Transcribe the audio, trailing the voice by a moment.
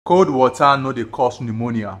Cold water no dey cause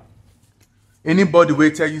pneumonia. Anybody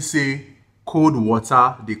wey tell you say cold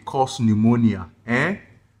water dey cause pneumonia,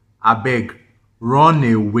 abeg run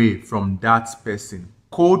away from that person.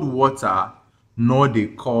 Cold water no dey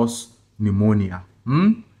cause pneumonia.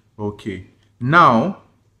 Okay. Now,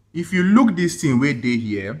 if you look this thing wey dey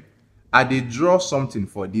here, I dey draw something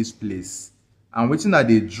for this place. And wetin I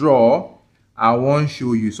dey draw, I wan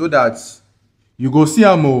show you so that you go see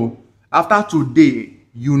am o. After today,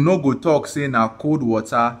 you no go talk say na cold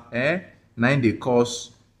water na im dey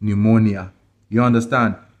cause pneumonia. You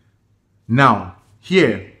understand? Now,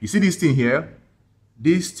 here, you see this thing here?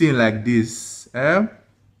 This thing like this,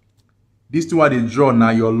 this thing I dey draw na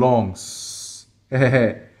your lungs.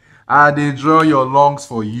 I dey draw your lungs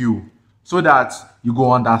for you so that you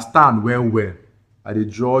go understand well well. I dey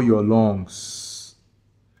draw your lungs.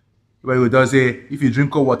 Where you go say, if you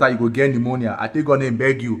drink cold water, you go get pneumonia. I take God name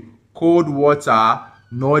beg you. Cold water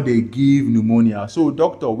no dey give pneumonia. So,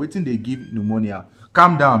 doctor, wetin dey give pneumonia?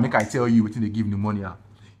 Calm down, make I tell you wetin dey give pneumonia.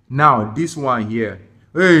 Now, this one here,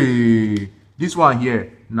 this one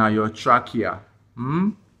here, na your trachea.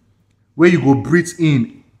 Where you go breathe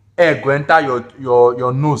in, air go enter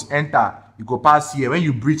your nose, enter. You go pass here. When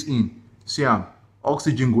you breathe in, see am,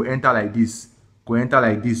 oxygen go enter like this. Go enter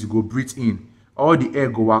like this. You go breathe in. All the air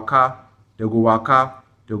go waka, they go waka,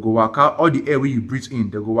 they go waka. All the air wey you breathe in,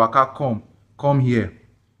 they go waka come here.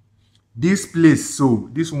 This place, so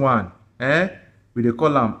this one, we dey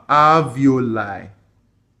call am alveoli.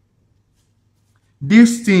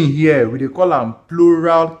 This thing here, we dey call am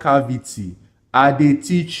pleural cavity. I dey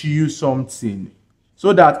teach you something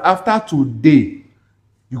so that after today,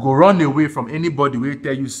 you go run away from anybody wey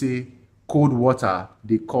tell you say cold water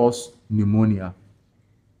dey cause pneumonia.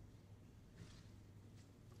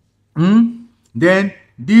 Then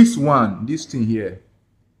this one, this thing here,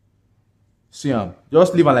 see am,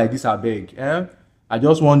 just leave am like this, abeg. I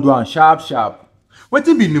just wan do am sharp sharp.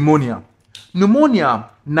 Wetin be pneumonia? Pneumonia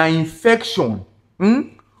na infection,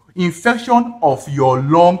 infection of your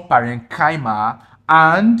lung parenchyma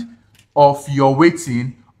and of your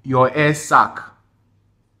your air sac.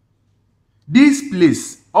 This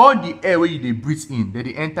place, all the air wey you dey breathe in, they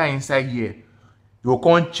dey enter inside here. You go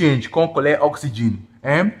come change, come collect oxygen.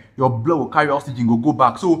 Your blood will carry oxygen, go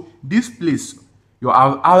back. So this place, your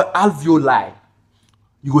alveoli,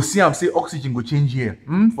 you go see am say oxygen go change here,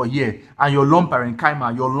 for here, and your lung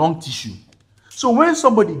parenchyma, your lung tissue. So when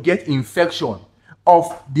somebody get infection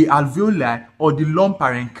of the alveoli or the lung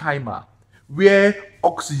parenchyma, where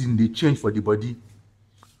oxygen dey change for the body,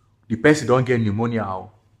 the person don get pneumonia.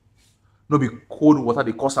 No be cold water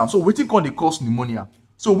dey cause am. So wetin come dey cause pneumonia?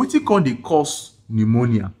 So wetin come dey cause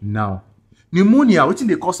pneumonia now? Pneumonia, wetin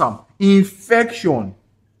dey cause am? Infection.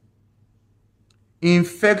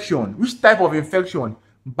 Infection. Which type of infection?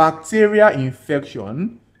 Bacterial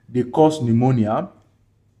infection dey cause pneumonia,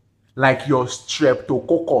 like your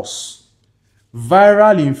streptococcus.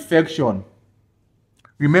 Viral infection.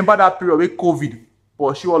 Remember that period wey COVID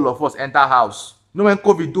pursue all of us enter house? You know when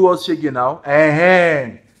COVID do us shege now?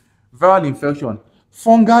 Viral infection.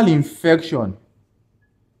 Fungal infection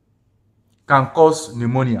can cause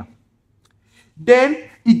pneumonia. Then,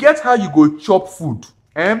 e get how you go chop food,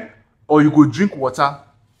 or you go drink water.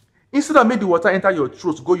 Instead of make the water enter your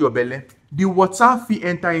throat, go your belly, the water fit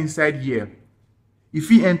enter inside here. If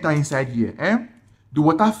it enter inside here, the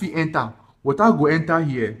water fit enter. Water go enter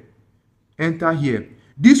here. Enter here.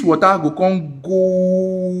 This water go come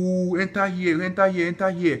go enter here, enter here, enter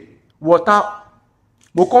here. Water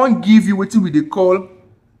go come give you wetin we dey call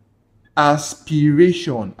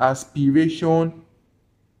aspiration. Aspiration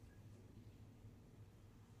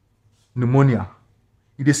pneumonia.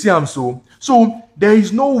 You dey see am so? So there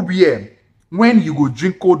is nowhere when you go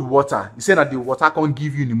drink cold water, you say that the water can't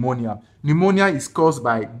give you pneumonia. Pneumonia is caused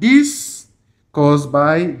by this,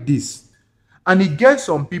 And it gets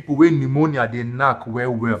some people where pneumonia they knack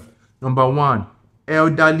well. Number one,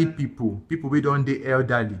 elderly people wey don dey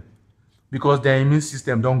elderly, because their immune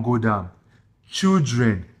system don't go down.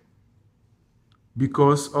 Children,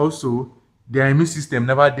 because also their immune system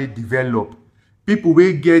never dey develop. People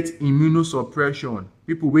wey get immunosuppression,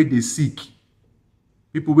 people wey dey sick,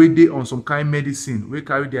 people wey dey on some kind medicine wey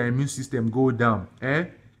carry their immune system go down,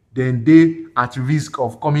 then dey at risk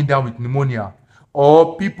of coming down with pneumonia.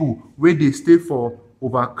 Or people wey dey stay for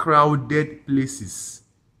overcrowded places,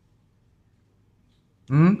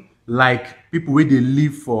 like people wey dey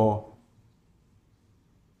live for,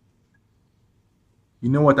 you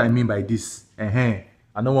know what I mean by this? I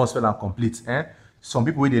no wan spell am complete. Some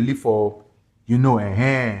people wey dey live for,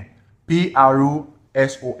 PROSON,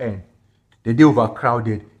 they dey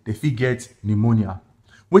overcrowded, they fit get pneumonia.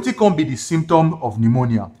 Wetin can be the symptom of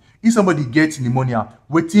pneumonia? If somebody gets pneumonia,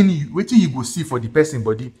 wetin you go see for the person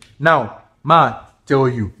body? Now, man, tell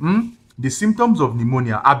you, the symptoms of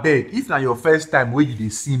pneumonia, abeg, if na your first time wey you dey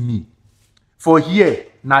see me, for here,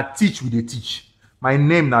 na teach we dey teach. My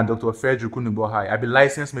name na Dr. Fredostar. I be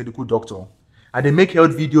licensed medical doctor. I dey make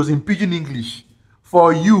health videos in pidgin English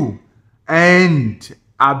for you. And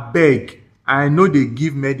abeg, I no dey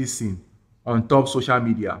give medicine on top social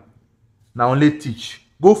media. Na only teach.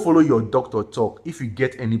 Go follow your doctor talk if you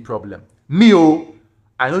get any problem. Me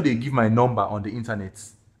I no dey give my number on the internet.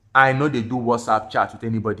 I no dey do WhatsApp chat with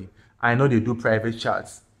anybody. I no dey do private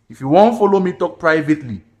chats. If you wan follow me talk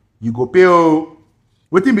privately, you go pay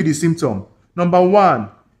Wetin be the symptom? Number one,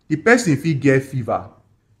 the person fit get fever.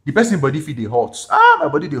 The person body fit dey hot. My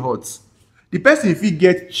body dey hot. The person fit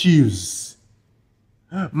get chills.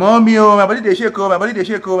 Mommy, my body dey shake, my body dey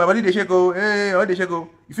shake, my body dey shake, hey, my body dey shake. You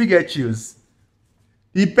fit get chills.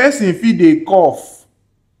 The person fit dey cough.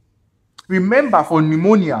 Remember, for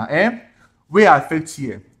pneumonia, wey affect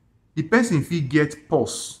here, the person fit get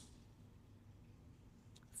pus.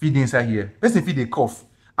 Fit dey inside here. Person fit dey cough.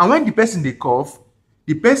 And when the person dey cough,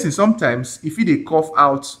 the person sometimes, if he dey cough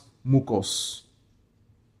out mucus,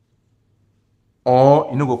 or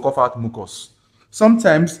you no go cough out mucus.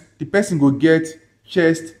 Sometimes the person go get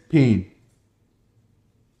chest pain,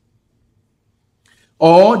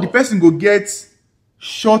 or the person go get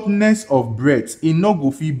shortness of breath. He no go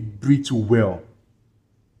fit breathe well.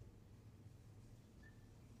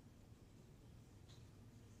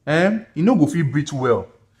 He no go fit breathe well,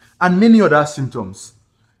 and many other symptoms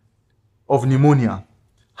of pneumonia.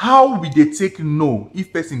 How we dey take know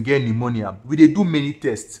if person get pneumonia? We dey do many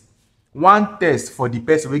tests. One test for the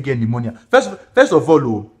person wey get pneumonia. First of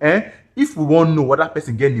all, if we wan know whether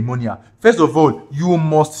person get pneumonia, first of all, you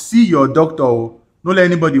must see your doctor. No let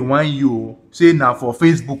anybody whine you say na for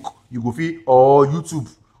Facebook you go fit, or YouTube,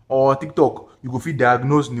 or TikTok you go fit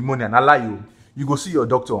diagnose pneumonia. Na lie. You go see your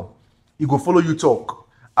doctor. He go follow you talk.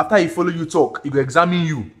 After he follow you talk, he go examine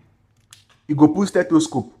you. He go put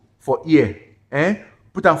stethoscope for ear.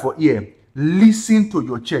 Put am for ear. Listen to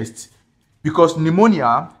your chest, because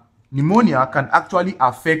pneumonia can actually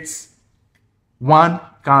affect one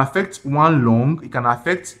lung. It can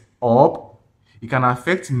affect up. It can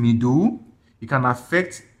affect middle. It can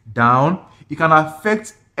affect down. It can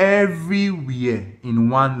affect everywhere in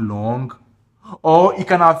one lung, or it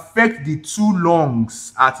can affect the two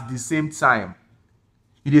lungs at the same time.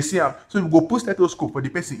 You dey see am? So we go put stethoscope for the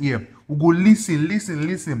person ear. We go listen.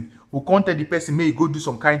 We come tell the person make you go do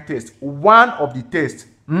some kind test. One of the tests,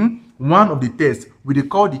 we dey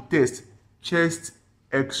call the test chest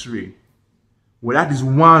X-ray. Well, that is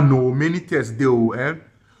one. Many tests dey. They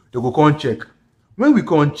go come check. When we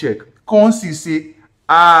come check, come see say,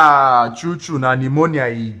 true, na pneumonia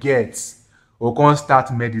he gets. We come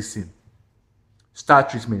start medicine,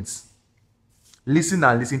 start treatments. Listen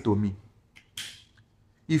and listen to me.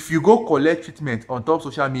 If you go collect treatment on top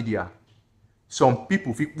social media, some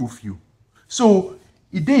people fit poof you. So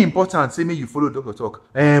it dey important say make you follow doctor talk.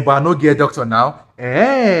 But I no get doctor now.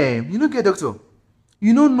 You no get doctor.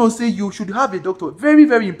 You no know say you should have a doctor. Very,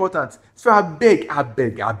 very important. So abeg,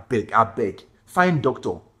 find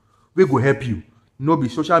doctor wey go help you. No be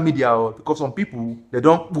social media, because some people they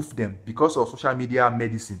don poof them because of social media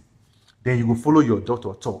medicine. Then you go follow your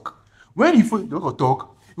doctor talk. When you follow your doctor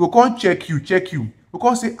talk, he go come check you. We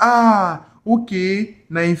come say, okay,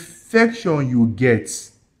 na infection you get.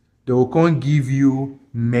 They will come give you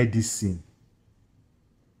medicine.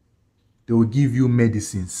 They will give you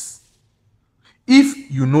medicines. If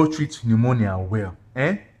you no treat pneumonia well,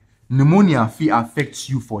 pneumonia fit affect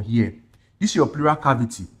you for here. This your pleural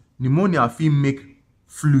cavity. Pneumonia fit make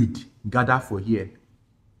fluid gather for here.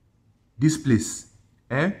 This place,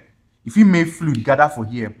 if you make fluid gather for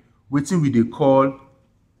here, wetin we dey call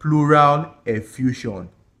pleural effusion.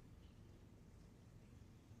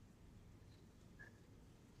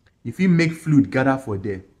 If you make fluid gather for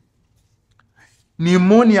there,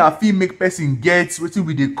 pneumonia fit make person get wetin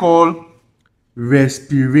we dey call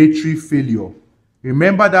respiratory failure.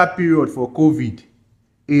 Remember that period for COVID?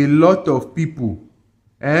 A lot of people,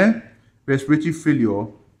 respiratory failure.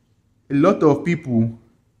 A lot of people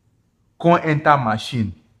can't enter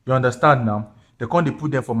machine. You understand now? They can't dey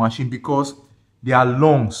put them for machine because their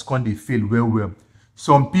lungs can't dey fail well.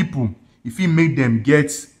 Some people, if you make them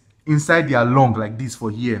get inside their lung like this for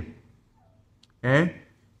here,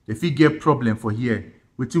 they fit get problem for here.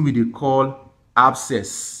 Wetin we dey call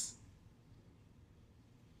abscess.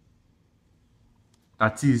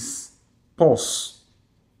 That is, pus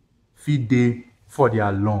fit dey for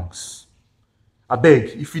their lungs.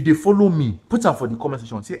 Abeg, if you dey follow me, put am for the comment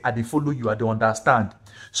section. Say I dey follow you, I dey understand.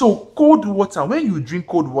 So cold water, when you drink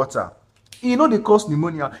cold water, e no dey cause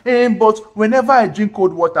pneumonia. But whenever I drink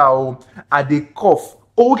cold water, I dey cough.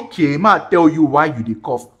 Okay, ma tell you why you dey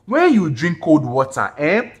cough. When you drink cold water,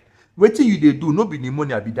 wetin you dey do no be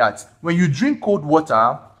pneumonia be that. When you drink cold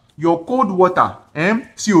water, your cold water,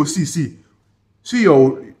 see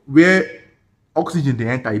your where oxygen dey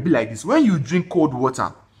enter, e be like this. When you drink cold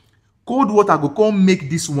water go come make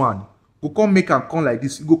this one, go come make am come like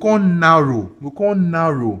this. E go come narrow, go come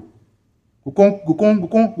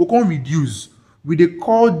reduce. We dey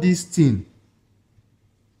call this thing,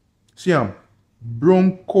 see am,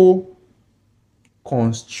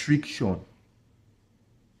 bronchoconstriction.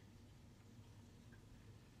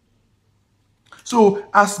 So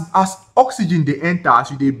as oxygen dey enter,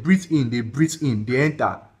 as you dey breathe in, dey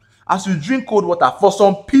enter. As you drink cold water, for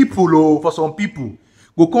some people,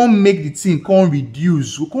 go come make the thing come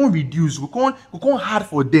reduce, go come hard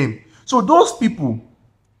for them. So those people,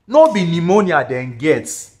 no be pneumonia dem get,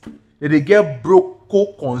 dem dey get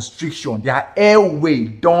bronchoconstriction. Their airway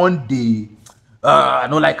don dey, I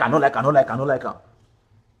no like am.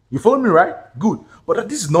 You follow me, right? Good. But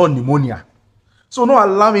this is not pneumonia. So no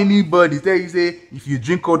allow anybody tell you say if you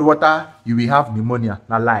drink cold water you will have pneumonia.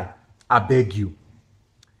 Na lie. I beg you.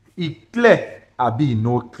 E clear abi e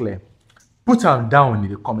no clear? Put am down in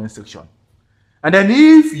the comment section. And then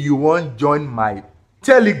if you wan join my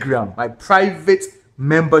Telegram, my private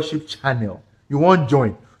membership channel, you wan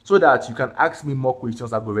join so that you can ask me more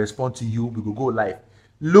questions, I go respond to you, we go live.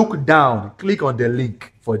 Look down, click on the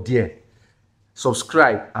link for there.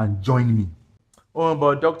 Subscribe and join me. Oh,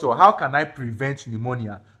 but doctor, how can I prevent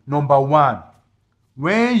pneumonia? Number one,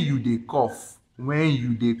 when you dey cough,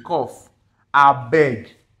 abeg,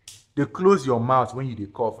 dey close your mouth when you dey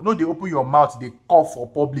cough. No dey open your mouth, dey cough for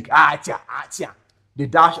public. Atia. Dey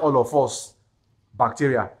dash all of us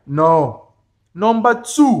bacteria. No. Number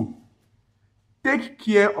two, take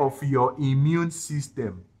care of your immune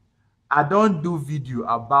system. I don do video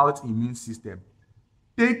about immune system.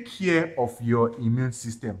 Take care of your immune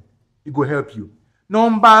system. It go help you.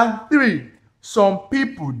 Number three, some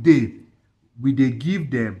people we dey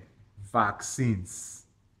give them vaccines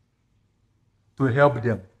to help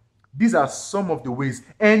them. These are some of the ways.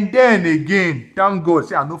 And then again, thank God,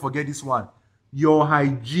 say I no forget this one. Your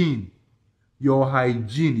hygiene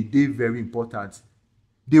dey very important.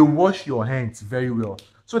 Dey wash your hands very well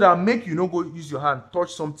so that make you no go use your hand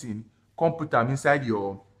touch something, come put am inside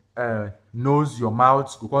your nose, your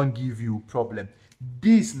mouth, go come give you problem.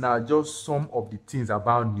 These na just some of the things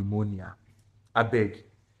about pneumonia. Abeg,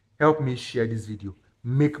 help me share this video,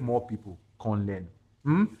 make more people come learn.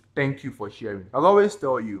 Thank you for sharing. I'll always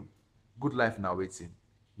tell you, good life na waiting.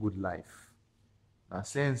 Good life na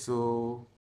sense.